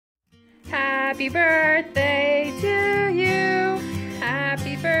Happy birthday to you.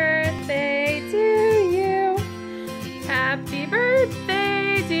 Happy birthday to you. Happy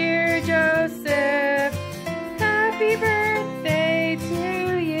birthday, dear Joseph. Happy birthday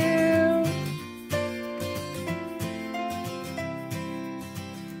to you.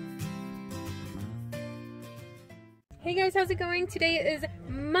 Hey guys, how's it going? Today is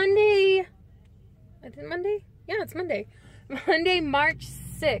Monday. Is it Monday? Yeah, it's Monday. Monday, March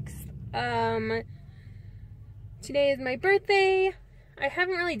 6th. Today is my birthday. I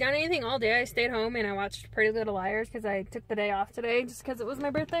haven't really done anything all day. I stayed home and I watched Pretty Little Liars because I took the day off today just because it was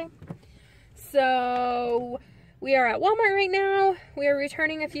my birthday. So we are at Walmart right now. We are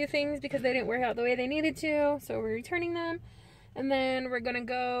returning a few things because they didn't work out the way they needed to. So we're returning them. And then we're going to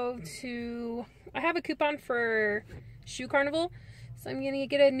go to... I have a coupon for Shoe Carnival. So I'm going to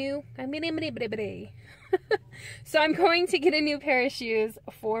get a new... So I'm going to get a new pair of shoes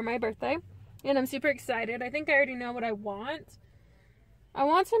for my birthday. And I'm super excited. I think I already know what I want. I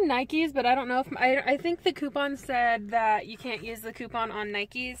want some Nikes, but I don't know if... I think the coupon said that you can't use the coupon on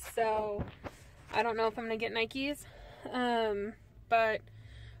Nikes. So I don't know if I'm going to get Nikes. But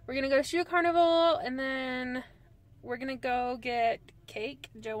we're going to go to Shoe Carnival. And then we're going to go get cake.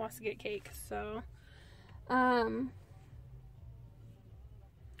 Joe wants to get cake. So...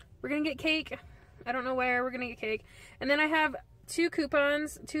 we're gonna get cake. I don't know where we're gonna get cake. And then I have two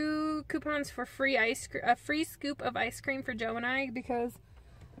coupons for free a free scoop of ice cream for Joe and I because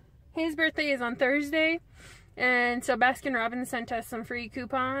his birthday is on Thursday. And so Baskin Robbins sent us some free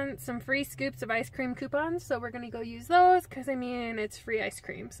scoops of ice cream coupons. So we're gonna go use those because I mean it's free ice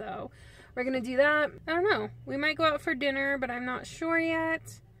cream. So we're gonna do that. I don't know. We might go out for dinner, but I'm not sure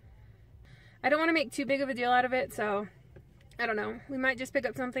yet. I don't want to make too big of a deal out of it, so I don't know. We might just pick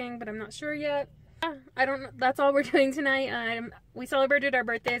up something, but I'm not sure yet. I don't know. That's all we're doing tonight. We celebrated our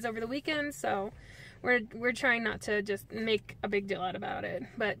birthdays over the weekend, so we're trying not to just make a big deal out about it.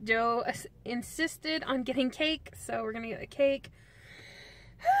 But Joe insisted on getting cake, so we're gonna get a cake.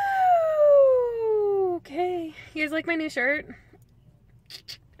 Okay. You guys like my new shirt?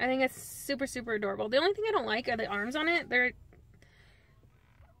 I think it's super, super adorable. The only thing I don't like are the arms on it. They're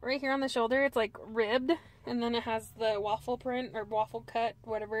right here on the shoulder, it's like ribbed, and then it has the waffle print or waffle cut,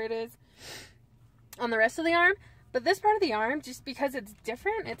 whatever it is, on the rest of the arm. But this part of the arm, just because it's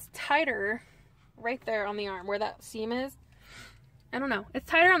different, it's tighter right there on the arm where that seam is. I don't know. It's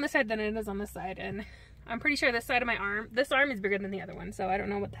tighter on this side than it is on this side, and I'm pretty sure this side of my arm, this arm is bigger than the other one, so I don't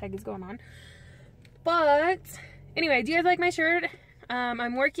know what the heck is going on. But anyway, do you guys like my shirt?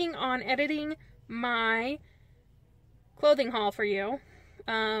 I'm working on editing my clothing haul for you.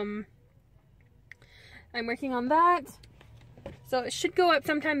 I'm working on that, so it should go up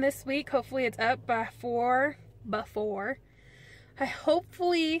sometime this week. Hopefully it's up before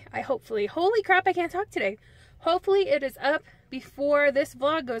holy crap, I can't talk today. Hopefully it is up before this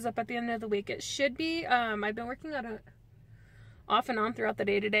vlog goes up at the end of the week. It should be. I've been working on it off and on throughout the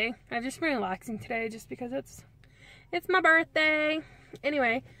day today. I've just been relaxing today just because it's my birthday.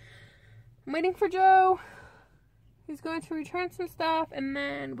 Anyway, I'm waiting for Joe. He's going to return some stuff, and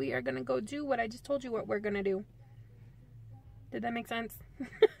then we are going to go do what I just told you what we're going to do. Did that make sense?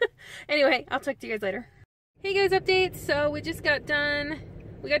 Anyway, I'll talk to you guys later. Hey guys, updates. So we just got done.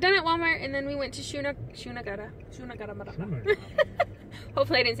 We got done at Walmart, and then we went to Shunagara.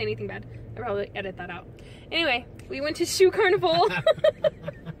 Hopefully I didn't say anything bad. I'll probably edit that out. Anyway, we went to Shoe Carnival.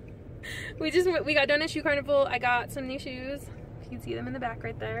 We got done at Shoe Carnival. I got some new shoes. You can see them in the back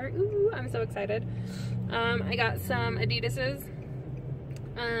right there. Ooh, I'm so excited. I got some Adidas's,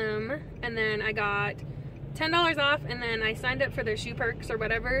 and then I got $10 off, and then I signed up for their shoe perks or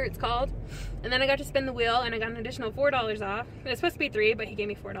whatever it's called, and then I got to spin the wheel, and I got an additional $4 off. It was supposed to be $3, but he gave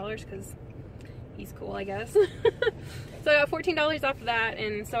me $4 because he's cool, I guess. So I got $14 off of that,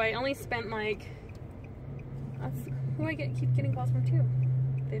 and so I only spent like, who do I keep getting calls from too?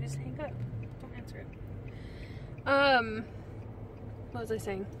 They just hang up. Don't answer it. What was I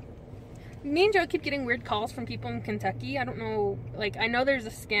saying? Me and Joe keep getting weird calls from people in Kentucky. I don't know, like, I know there's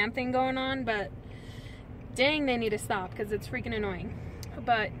a scam thing going on, but dang, they need to stop because it's freaking annoying.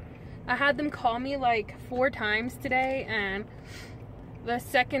 But I had them call me like 4 times today, and the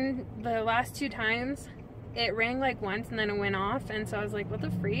last 2 times it rang like once and then it went off, and so I was like, what the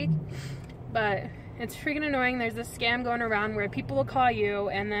freak? But it's freaking annoying. There's this scam going around where people will call you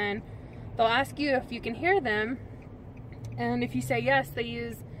and then they'll ask you if you can hear them, and if you say yes, they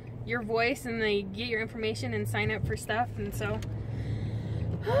use your voice and they get your information and sign up for stuff. And so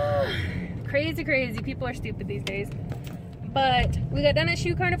crazy people are stupid these days. But we got done at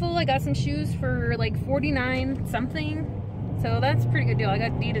Shoe Carnival. I got some shoes for like $49 something, So that's a pretty good deal. I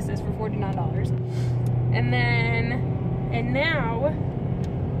got Adidas's for $49. And now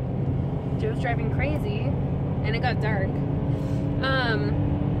Joe's driving crazy and it got dark.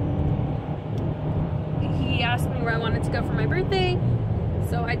 He asked me where I wanted to go for my birthday.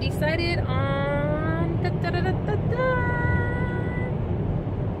 So I decided on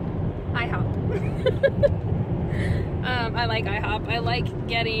IHOP. I like IHOP. I like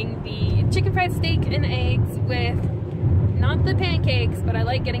getting the chicken fried steak and eggs with not the pancakes, but I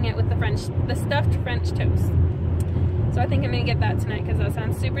like getting it with the stuffed French toast. So I think I'm gonna get that tonight because that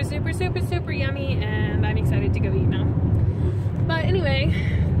sounds super, super, super, super yummy, and I'm excited to go eat now. But anyway,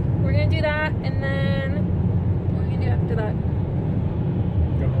 we're gonna do that, and then what are we gonna do after that?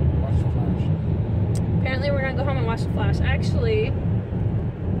 Go home and watch the Flash. Apparently we're gonna go home and watch the Flash. Actually,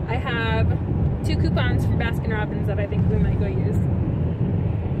 I have 2 coupons for Baskin Robbins that I think we might go use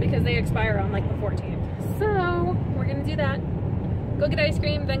because they expire on like the 14th. So we're gonna do that. Go get ice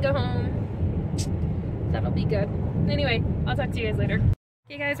cream, then go home. That'll be good. Anyway, I'll talk to you guys later.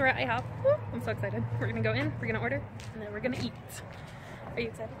 Okay guys, we're at IHOP. I'm so excited. We're gonna go in, we're gonna order, and then we're gonna eat. Are you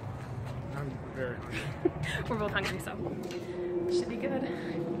excited? I'm very hungry. We're both hungry, so should be good.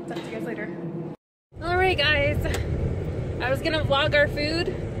 Talk to you guys later. Alright guys, I was gonna vlog our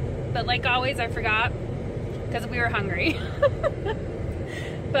food, but like always I forgot because we were hungry.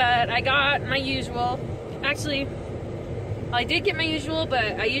 But I got my usual. Actually, I did get my usual,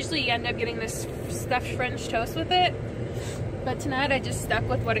 but I usually end up getting this stuffed French toast with it. But tonight I just stuck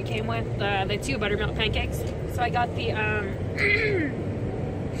with what it came with, the 2 buttermilk pancakes. So I got the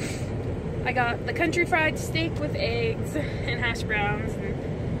I got the country fried steak with eggs and hash browns and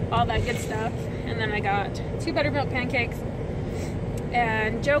all that good stuff. And then I got 2 buttermilk pancakes.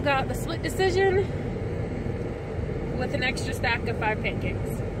 And Joe got the split decision with an extra stack of 5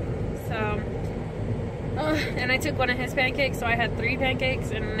 pancakes. So, and I took one of his pancakes, so I had 3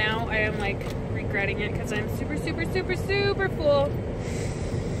 pancakes, and now I am like regretting it because I'm super, super, super, super full.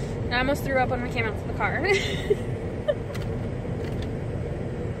 I almost threw up when we came out to the car.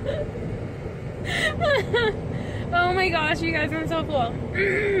 Oh my gosh, you guys, I'm so full.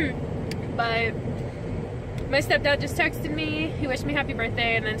 But my stepdad just texted me. He wished me happy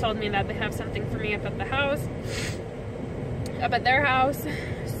birthday and then told me that they have something for me up at the house, up at their house.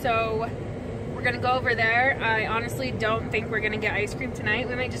 So we're gonna go over there. I honestly don't think we're gonna get ice cream tonight.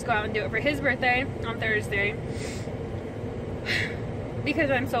 We might just go out and do it for his birthday on Thursday. Because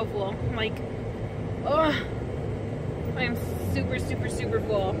I'm so full. Like, oh, I am super, super, super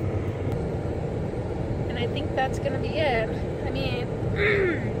full. And I think that's gonna be it. I mean,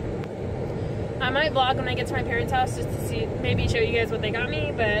 I might vlog when I get to my parents' house just to see, maybe show you guys what they got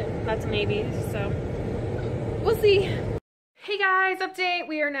me, but that's a maybe, so we'll see. Hey guys, update.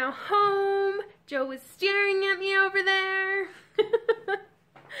 We are now home. Joe was staring at me over there.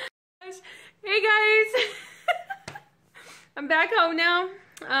 Hey guys. I'm back home now.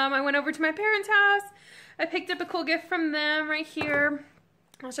 I went over to my parents' house. I picked up a cool gift from them right here.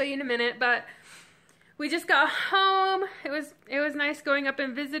 I'll show you in a minute, but we just got home. It was nice going up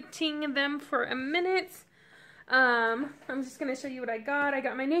and visiting them for a minute. I'm just gonna show you what I got. I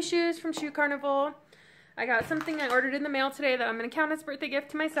got my new shoes from Shoe Carnival. I got something I ordered in the mail today that I'm gonna count as a birthday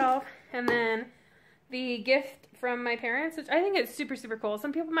gift to myself, and then the gift from my parents, which I think is super, super cool.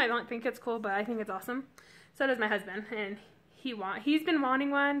 Some people might not think it's cool, but I think it's awesome. So does my husband, and he's been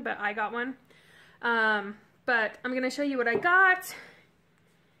wanting one, but I got one. But I'm gonna show you what I got,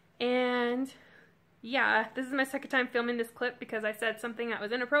 and yeah, this is my second time filming this clip because I said something that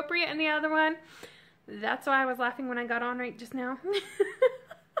was inappropriate in the other one. That's why I was laughing when I got on right just now.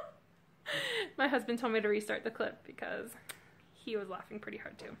 My husband told me to restart the clip because he was laughing pretty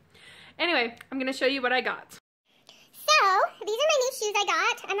hard too. Anyway, I'm going to show you what I got. So, these are my new shoes I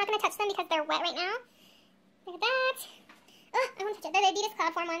got. I'm not going to touch them because they're wet right now. Look at that. Oh, I want to touch it. They're the Adidas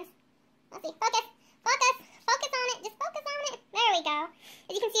Cloud Form ones. Let's see. Focus. Focus. Focus on it. Just focus on it. There we go.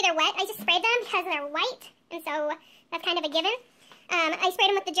 As you can see, they're wet. I just sprayed them because they're white, and so that's kind of a given. I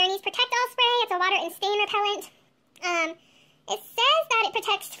sprayed them with the Journeys Protect All spray. It's a water and stain repellent. It says that it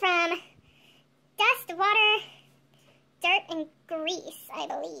protects from dust, water, dirt, and grease, I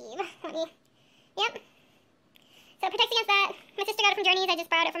believe. Yep. So it protects against that. My sister got it from Journeys. I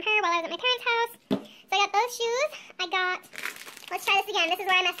just borrowed it from her while I was at my parents' house. So I got those shoes. I got, let's try this again. This is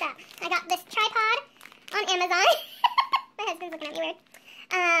where I messed up. I got this tripod on Amazon. My husband's looking at me weird.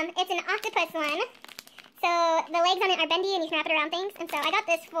 It's an octopus one. So the legs on it are bendy and you can wrap it around things. And so I got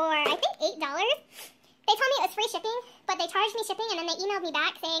this for, I think, $8. They told me it was free shipping, but they charged me shipping, and then they emailed me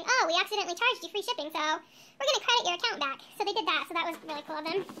back saying, oh, we accidentally charged you free shipping, so we're going to credit your account back. So they did that, so that was really cool of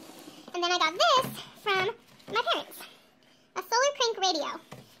them. And then I got this from my parents. a solar crank radio.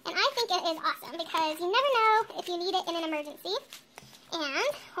 And I think it is awesome because you never know if you need it in an emergency.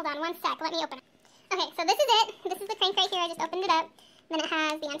 And, hold on one sec, let me open it. Okay, so this is it. This is the crank right here. I just opened it up. And then it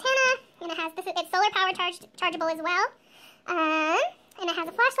has the antenna, and it has this. It's solar power chargeable as well. And it has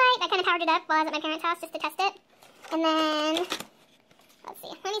a flashlight. I kind of powered it up while I was at my parents' house just to test it. And then, let's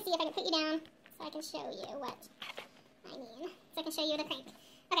see. Let me see if I can put you down so I can show you what I mean. So I can show you the crank.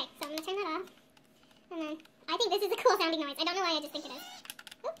 Okay, so I'm going to turn that off. And then, I think this is a cool sounding noise. I don't know why, I just think it is.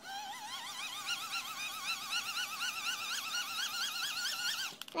 Oop.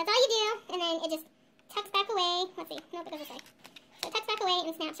 That's all you do, and then it just tucks back away. Let's see. Nope, it doesn't say. So it tucks back away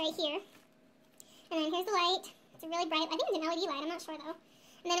and snaps right here. And then here's the light. It's a really bright, I think it's an LED light. I'm not sure, though.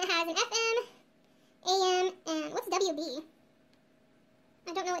 And then it has an FM, AM, and what's WB?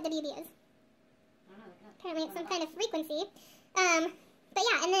 I don't know what WB is. Apparently it's some kind of frequency. But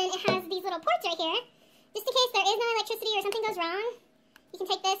yeah, and then it has these little ports right here. Just in case there is no electricity or something goes wrong, you can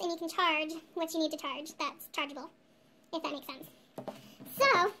take this and you can charge what you need to charge. That's chargeable, if that makes sense. So,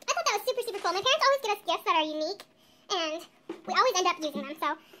 I thought that was super, super cool. My parents always get us gifts that are unique, and we always end up using them.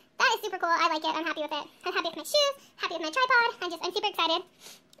 So, that is super cool. I like it. I'm happy with it. I'm happy with my shoes, happy with my tripod. I'm super excited.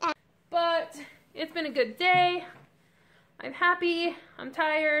 But it's been a good day. I'm happy. I'm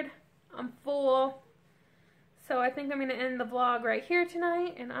tired. I'm full. So I think I'm going to end the vlog right here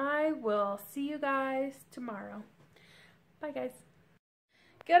tonight, and I will see you guys tomorrow. Bye, guys.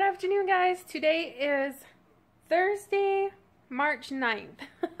 Good afternoon, guys. Today is Thursday, March 9th.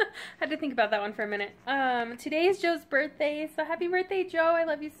 I had to think about that one for a minute. Today is Joe's birthday, so happy birthday, Joe. I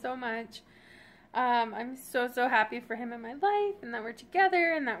love you so much. I'm so happy for him in my life, and that we're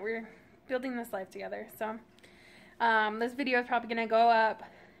together, and that we're building this life together. So, this video is probably going to go up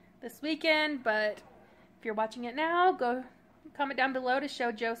this weekend, but if you're watching it now, go comment down below to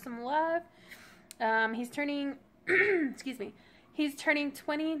show Joe some love. He's turning, excuse me, he's turning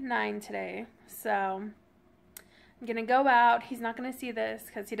 29 today, so I'm going to go out. He's not going to see this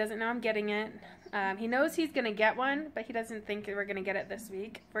because he doesn't know I'm getting it. He knows he's going to get one, but he doesn't think we're going to get it this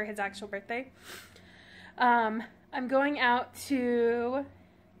week for his actual birthday. I'm going out to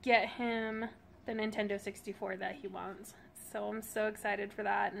get him the Nintendo 64 that he wants. So I'm so excited for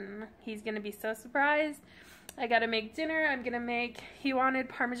that, and he's going to be so surprised. I got to make dinner. He wanted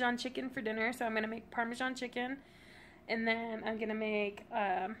Parmesan chicken for dinner, so I'm going to make Parmesan chicken. And then I'm going to make,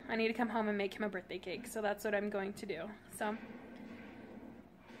 I need to come home and make him a birthday cake. So that's what I'm going to do. So,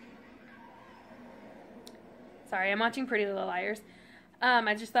 sorry, I'm watching Pretty Little Liars.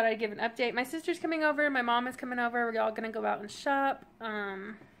 I just thought I'd give an update. My sister's coming over. My mom is coming over. We're all going to go out and shop.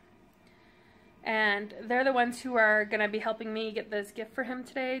 And they're the ones who are going to be helping me get this gift for him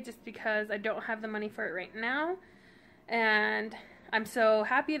today, just because I don't have the money for it right now. And I'm so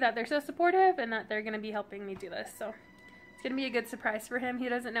happy that they're so supportive and that they're going to be helping me do this. So it's going to be a good surprise for him. He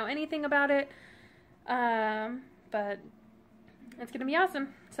doesn't know anything about it, but it's going to be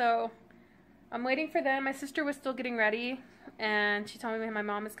awesome. So I'm waiting for them. My sister was still getting ready, and she told me my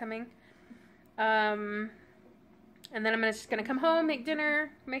mom is coming. And then I'm just going to come home, make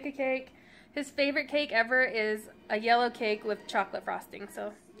dinner, make a cake. His favorite cake ever is a yellow cake with chocolate frosting,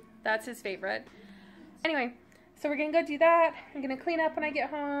 so that's his favorite. Anyway, so we're going to go do that. I'm going to clean up when I get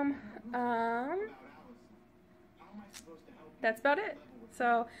home. That's about it.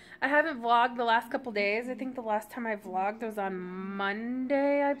 So I haven't vlogged the last couple days. I think the last time I vlogged was on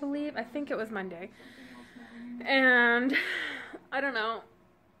Monday, I believe. I think it was Monday. And I don't know.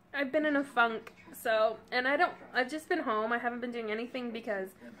 I've been in a funk, so, and I've just been home. I haven't been doing anything because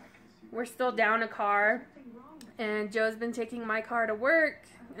we're still down a car, and Joe's been taking my car to work,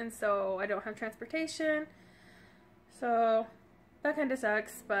 and so I don't have transportation. So that kind of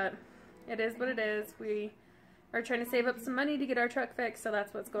sucks, but it is what it is. We are trying to save up some money to get our truck fixed, so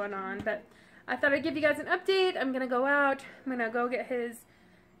that's what's going on. But I thought I'd give you guys an update. I'm going to go out. I'm going to go get his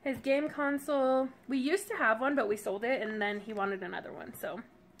game console. We used to have one, but we sold it, and then he wanted another one. So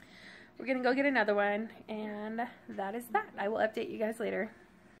we're going to go get another one, and that is that. I will update you guys later.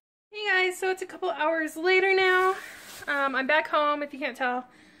 Hey guys, so it's a couple hours later now. I'm back home, if you can't tell.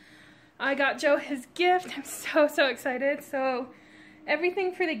 I got Joe his gift. I'm so excited. So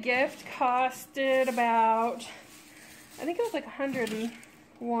everything for the gift costed about, I think it was like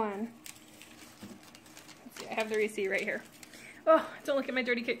 101. Let's see, I have the receipt right here. Oh, don't look at my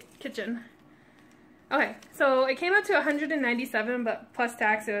dirty kitchen. Okay, so it came out to 197, but plus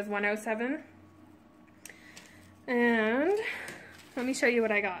tax it was 107. And let me show you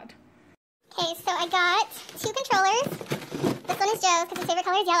what I got. Okay, so I got 2 controllers. This one is Joe's because his favorite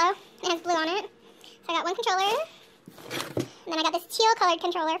color is yellow. It has blue on it. So I got 1 controller. And then I got this teal colored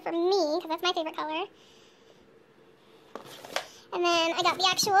controller for me because that's my favorite color. And then I got the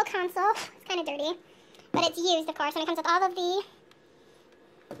actual console. It's kind of dirty, but it's used, of course, and it comes with all of the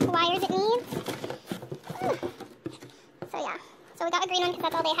wires it needs. So yeah, so we got a green one because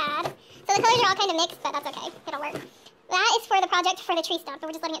that's all they had. So the colors are all kind of mixed, but that's okay. It'll work. That is for the project for the tree stump, but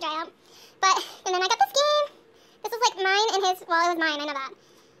we're just letting it dry out. And then I got this game. This was like mine and his, well, it was mine, I know that.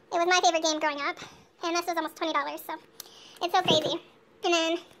 It was my favorite game growing up, and this was almost $20, so it's so crazy. And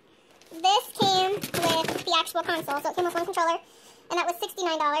then this came with the actual console, so it came with one controller, and that was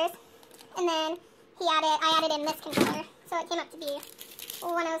 $69. And then I added in this controller, so it came up to be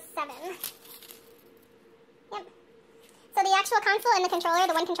 $107. Yep. So the actual console and the controller,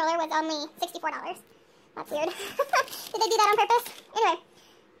 the one controller, was only $64. That's weird. Did they do that on purpose? Anyway.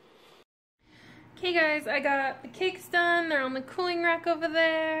 Okay guys, I got the cakes done. They're on the cooling rack over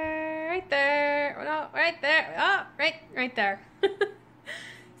there. Right there. Oh, right there. Oh, right there.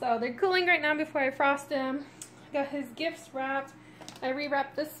 So they're cooling right now before I frost them. I got his gifts wrapped. I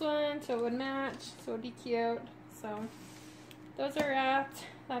rewrapped this one so it would match, so it would be cute. So those are wrapped.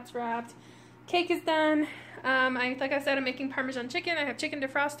 That's wrapped. Cake is done. Like I said, I'm making Parmesan chicken. I have chicken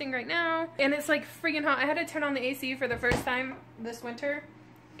defrosting right now. And it's like freaking hot. I had to turn on the AC for the first time this winter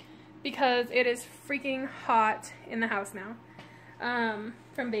because it is freaking hot in the house now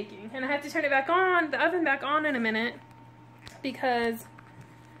from baking. And I have to turn it back on, the oven back on in a minute because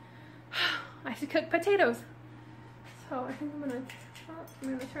I have to cook potatoes. So I think I'm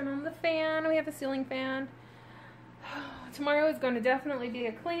gonna turn on the fan. We have a ceiling fan. Tomorrow is going to definitely be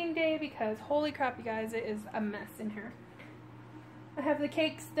a cleaning day because holy crap, you guys, it is a mess in here. I have the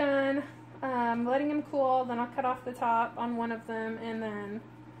cakes done, letting them cool, then I'll cut off the top on one of them and then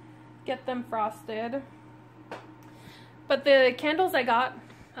get them frosted. But the candles I got,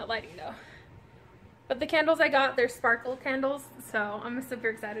 not lighting though, but the candles I got, they're sparkle candles, so I'm super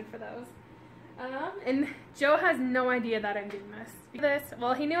excited for those. And Joe has no idea that I'm doing this.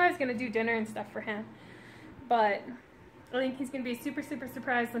 Well, he knew I was going to do dinner and stuff for him, but I think he's going to be super, super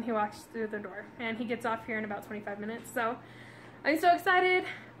surprised when he walks through the door. And he gets off here in about 25 minutes. So I'm so excited,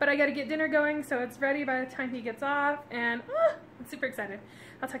 but I got to get dinner going so it's ready by the time he gets off. And I'm super excited.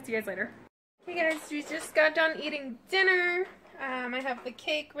 I'll talk to you guys later. Hey guys, we just got done eating dinner. I have the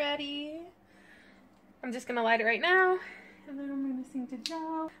cake ready. I'm just going to light it right now. And then I'm going to sing to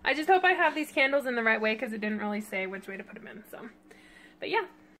Joe. I just hope I have these candles in the right way because it didn't really say which way to put them in. So, but yeah.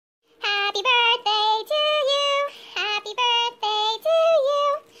 Happy birthday to you. Happy birthday to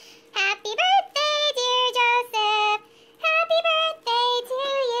you. Happy birthday, dear Joseph. Happy birthday to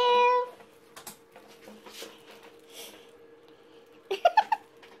you.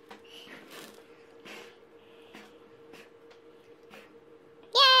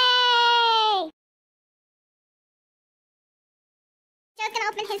 Yay! Joe's gonna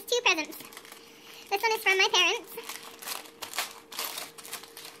open his 2 presents. This one is from my parents.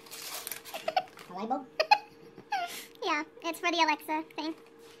 A light bulb? Yeah, it's for the Alexa thing.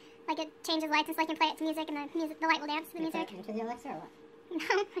 Like it changes lights, it's like you can play it to music and the light will dance to the music. Is that into the Alexa or what? No,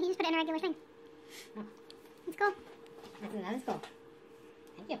 you just put it in a regular thing. Oh. It's cool. That is cool.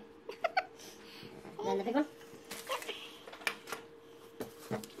 Thank you. And then the big one?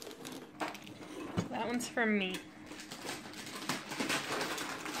 Yep. That one's from me.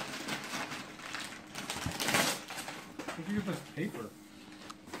 Where'd you get this paper?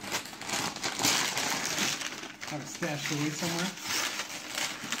 Have it stashed away somewhere?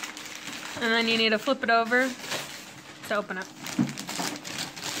 And then you need to flip it over to open it.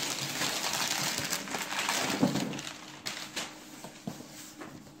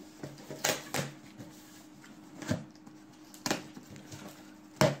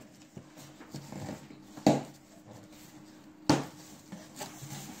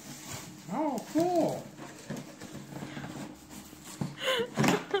 Oh, cool!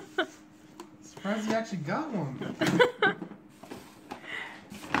 Surprised you actually got one.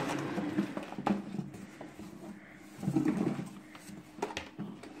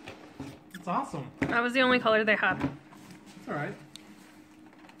 That's awesome. That was the only color they had. It's alright.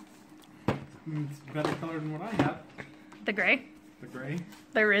 It's better color than what I had. The gray. The gray.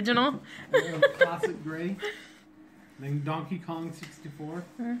 The original. The classic gray. Then Donkey Kong 64.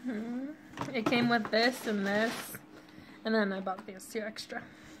 It came with this and this. And then I bought these 2 extra.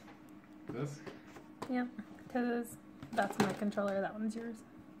 This? Yep. Because that's my controller. That one's yours.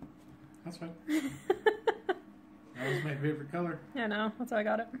 That's fine. That was my favorite color. Yeah, no. That's why I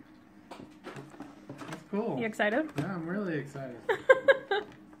got it. That's cool. You excited? Yeah, I'm really excited.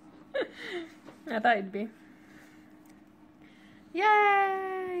 I thought you'd be.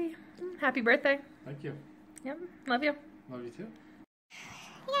 Yay! Happy birthday. Thank you. Yep. Love you. Love you too.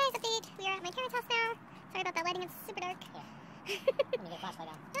 Hey guys, update. We are at my parents' house now. Sorry about that lighting, it's super dark. Let me get a flashlight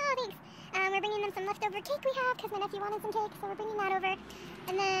on. Oh, thanks. We're bringing them some leftover cake we have because my nephew wanted some cake, so we're bringing that over.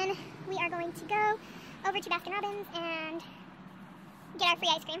 And then we are going to go over to Baskin Robbins and get our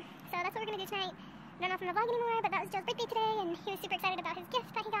free ice cream. So that's what we're going to do tonight. I don't know if I'm in the vlog anymore, but that was Joe's birthday today, and he was super excited about his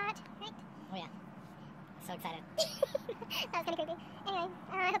gift that he got, right? Oh yeah. So excited. That was kind of creepy. Anyway,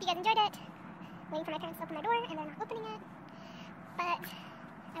 I hope you guys enjoyed it. Waiting for my parents to open my door, and they're not opening it. But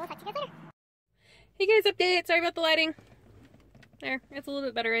I will talk to you guys later. Hey guys, update. Sorry about the lighting. There, it's a little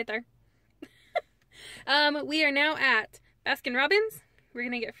bit better right there. We are now at Baskin Robbins. We're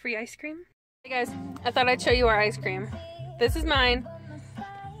gonna get free ice cream. Hey guys, I thought I'd show you our ice cream. This is mine.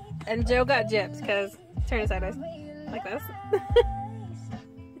 And Joe got Gyps, because turn it sideways. Like this.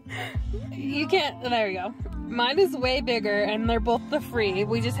 You can't, there we go. Mine is way bigger and they're both the free.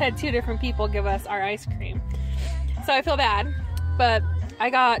 We just had 2 different people give us our ice cream. So I feel bad, but I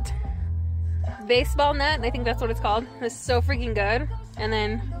got baseball nut, I think that's what it's called. It's so freaking good. And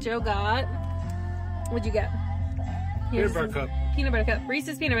then Joe got, what'd you get? Peanut butter cup. Peanut butter cup.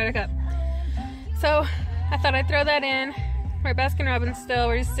 Reese's peanut butter cup. So I thought I'd throw that in. We're at Baskin Robbins still.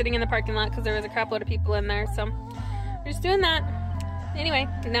 We're just sitting in the parking lot because there was a crap load of people in there. So we're just doing that. Anyway,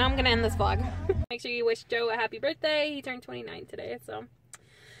 now I'm going to end this vlog. Make sure you wish Joe a happy birthday. He turned 29 today. So, did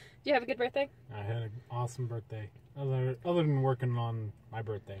you have a good birthday? I had an awesome birthday. Other than working on my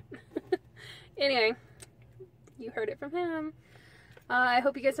birthday. Anyway, you heard it from him. I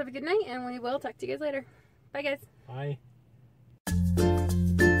hope you guys have a good night, and we will talk to you guys later. Bye, guys. Bye.